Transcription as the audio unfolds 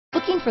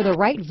Looking for the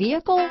right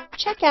vehicle?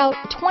 Check out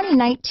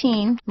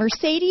 2019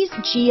 Mercedes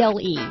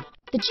GLE.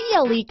 The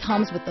GLE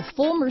comes with the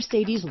full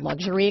Mercedes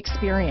luxury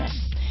experience.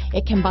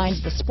 It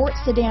combines the sports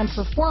sedan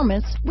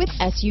performance with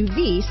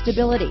SUV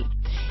stability.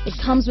 It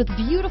comes with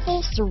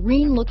beautiful,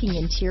 serene-looking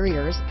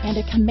interiors and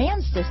a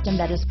command system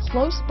that is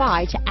close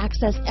by to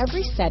access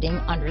every setting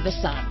under the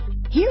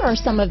sun. Here are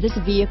some of this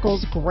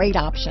vehicle's great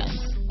options: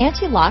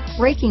 anti-lock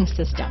braking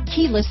system,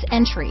 keyless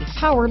entry,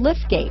 power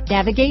liftgate,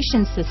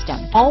 navigation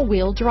system,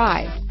 all-wheel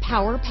drive,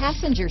 power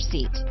passenger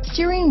seat,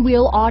 steering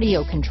wheel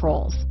audio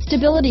controls,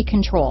 stability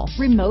control,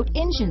 remote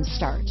engine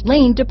start,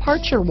 lane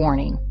departure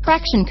warning,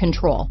 traction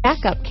control,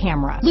 backup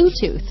camera,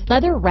 Bluetooth,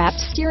 leather-wrapped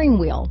steering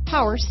wheel,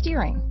 power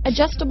steering,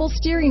 adjustable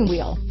steering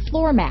wheel,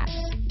 floor mats,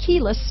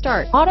 keyless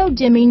start,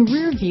 auto-dimming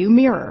rear view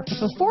mirror.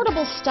 If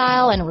affordable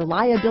style and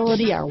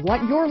reliability are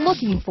what you're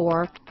looking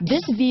for,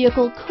 this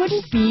vehicle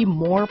couldn't be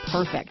more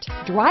perfect.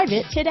 Drive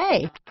it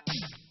today.